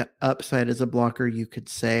got upside as a blocker, you could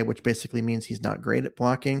say, which basically means he's not great at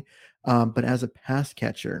blocking. But as a pass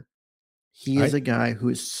catcher, he is a guy who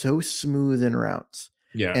is so smooth in routes.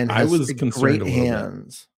 Yeah, and I was concerned great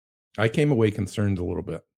hands. I came away concerned a little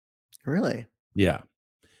bit. Really? Yeah.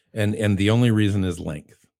 And the only reason is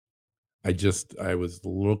length. I was a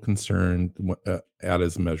little concerned at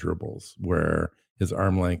his measurables where his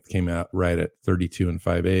arm length came out right at 32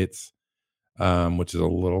 5/8, which is a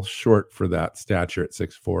little short for that stature at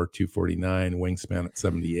 6'4", 249, wingspan at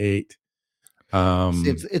 78.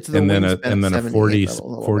 It's the and then a 40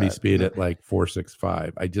 bit. speed at like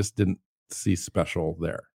 4.65. I just didn't see special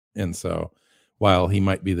there. And so while he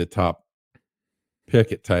might be the top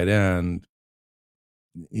pick at tight end,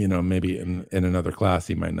 maybe in another class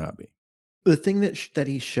he might not be. The thing that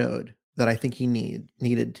he showed that I think he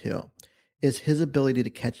needed to is his ability to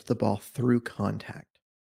catch the ball through contact,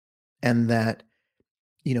 and that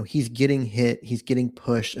he's getting hit, he's getting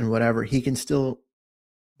pushed, and whatever, he can still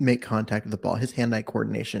make contact with the ball. His hand-eye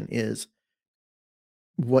coordination is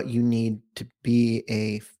what you need to be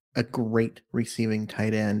a great receiving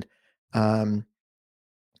tight end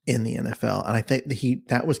in the NFL, and I think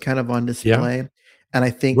that was kind of on display. Yeah. And I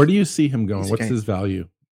think, where do you see him going? What's his value?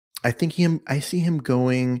 I see him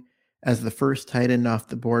going as the first tight end off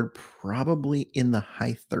the board, probably in the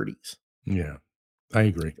high 30s. Yeah, I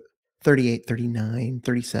agree. 38, 39,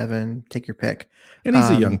 37, take your pick. And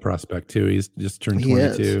he's a young prospect too. He's just turned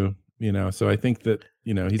 22, so I think that,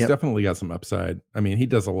 he's definitely got some upside. I mean, he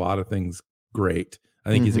does a lot of things great. I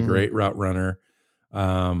think he's a great route runner.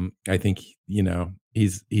 I think,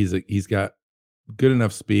 he's got good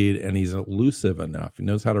enough speed and he's elusive enough. He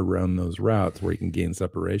knows how to run those routes where he can gain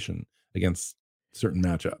separation against certain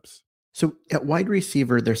matchups. So at wide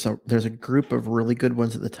receiver, there's a group of really good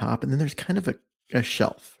ones at the top, and then there's kind of a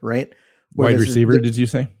shelf, right? Wide receiver, did you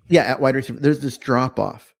say? Yeah, at wide receiver, there's this drop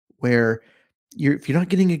off where if you're not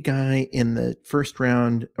getting a guy in the first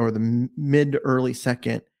round or the mid to early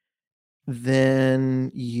second,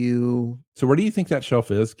 then So where do you think that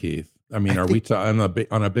shelf is, Keith? I mean, are we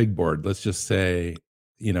on a big board? Let's just say,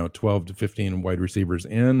 12 to 15 wide receivers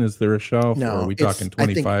in. Is there a shelf? No, or are we talking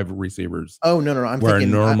 25 receivers? Oh, no. I'm where thinking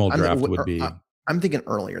a normal draft would be. I'm thinking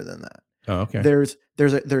earlier than that. Oh, okay. There's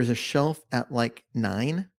a shelf at like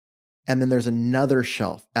 9, and then there's another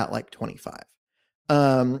shelf at like 25.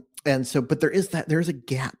 And so, but there's a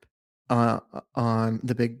gap on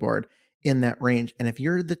the big board in that range. And if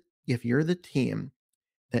you're the team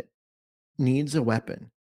that needs a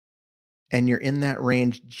weapon and you're in that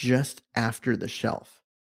range just after the shelf,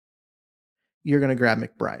 you're going to grab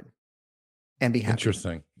McBride and be happy.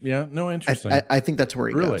 Interesting. Yeah. No, interesting. I think that's where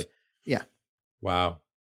he goes. Yeah. Wow.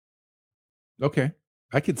 Okay.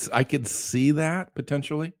 I could see that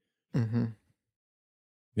potentially. Mm-hmm.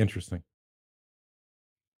 Interesting.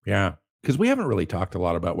 Yeah. Because we haven't really talked a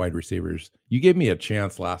lot about wide receivers. You gave me a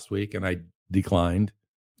chance last week and I declined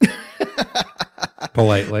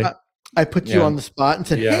politely. I put you on the spot and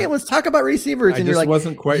said, "Hey, let's talk about receivers." And you're like,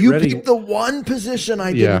 wasn't quite you ready. picked the one position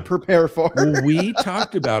I didn't prepare for. Well, we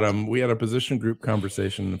talked about them. We had a position group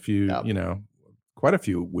conversation quite a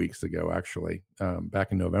few weeks ago, actually,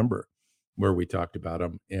 back in November, where we talked about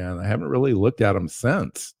them. And I haven't really looked at them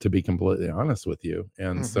since, to be completely honest with you.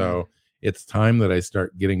 And so it's time that I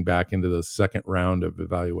start getting back into the second round of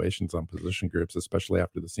evaluations on position groups, especially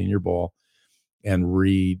after the Senior Bowl, and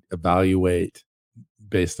reevaluate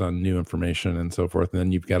based on new information and so forth. And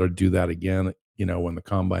then you've got to do that again, when the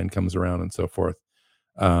combine comes around and so forth.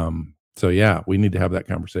 So yeah, we need to have that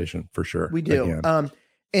conversation for sure. We do.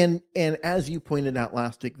 And as you pointed out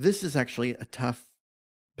last week, this is actually a tough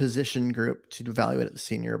position group to evaluate at the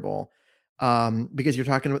Senior Bowl. Because you're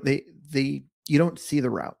talking about you don't see the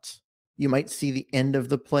routes. You might see the end of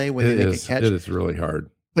the play when they make a catch. It is really hard.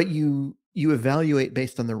 But you evaluate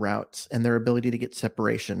based on the routes and their ability to get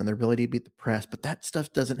separation and their ability to beat the press, but that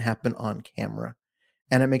stuff doesn't happen on camera,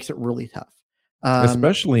 and it makes it really tough.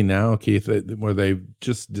 Especially now, Keith, where they've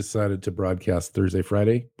just decided to broadcast Thursday,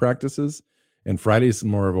 Friday practices, and Friday's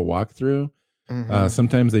more of a walkthrough. Mm-hmm.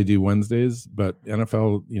 Sometimes they do Wednesdays, but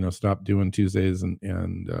NFL, stopped doing Tuesdays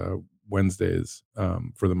and Wednesdays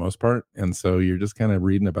for the most part, and so you're just kind of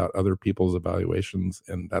reading about other people's evaluations,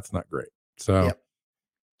 and that's not great. So. Yep.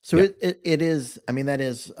 So it is. I mean, that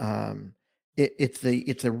is.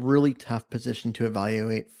 It's a really tough position to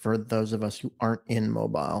evaluate for those of us who aren't in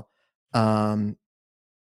mobile.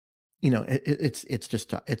 It's just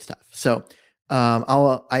tough. It's tough. So,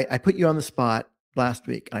 I put you on the spot last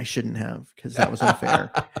week, and I shouldn't have, because that was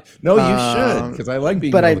unfair. No, you should, because I like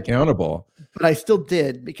being held accountable. But I still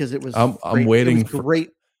did, because it was. I'm waiting. It was great.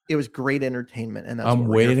 It was great entertainment, and that's I'm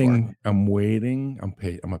what waiting. I'm waiting. I'm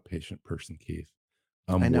a patient person, Keith.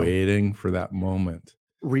 I'm waiting for that moment.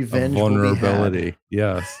 Revenge, vulnerability.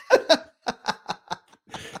 Yes.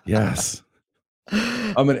 Yes.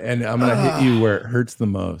 I'm gonna hit you where it hurts the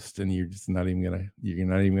most, and you're not even gonna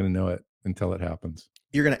know it until it happens.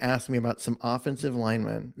 You're gonna ask me about some offensive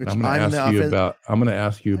linemen. I'm gonna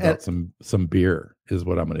ask you about some beer. Is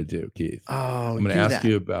what I'm gonna do, Keith. Oh, I'm gonna ask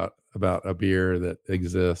you about a beer that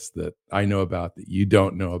exists that I know about that you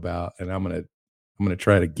don't know about, and I'm gonna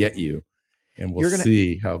try to get you. And we'll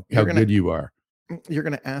see how good you are. You're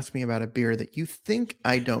going to ask me about a beer that you think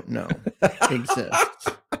I don't know exists.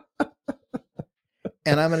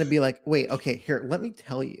 And I'm going to be like, wait, okay, here, let me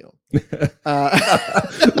tell you.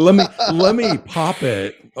 Let me pop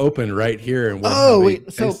it open right here. And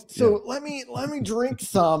so let me drink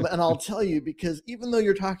some, and I'll tell you, because even though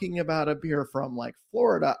you're talking about a beer from like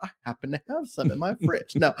Florida, I happen to have some in my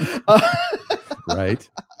fridge. No. Right.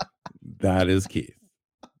 That is Keith.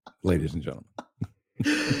 Ladies and gentlemen.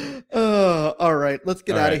 All right. Let's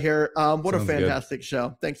get out of here. What Sounds a fantastic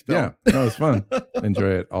show. Thanks, Bill. Yeah, that was fun.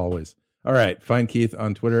 Enjoy it always. All right. Find Keith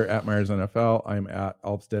on Twitter at Myers NFL. I'm at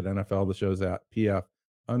Alpstead NFL. The show's at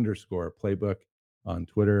PF_playbook on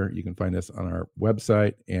Twitter. You can find us on our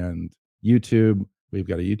website and YouTube. We've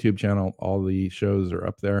got a YouTube channel. All the shows are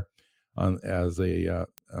up there on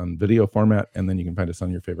video format. And then you can find us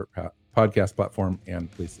on your favorite podcast platform,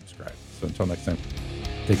 and please subscribe. So until next time.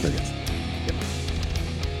 Take care, guys. Yep.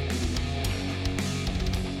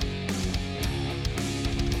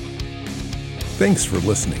 Thanks for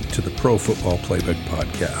listening to the Pro Football Playbook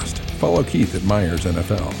Podcast. Follow Keith at Myers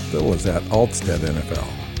NFL. Bill is at Alpstead NFL.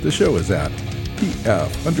 The show is at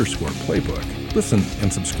PF_playbook. Listen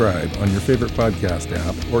and subscribe on your favorite podcast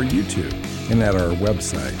app or YouTube, and at our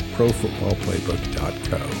website,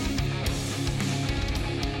 profootballplaybook.co.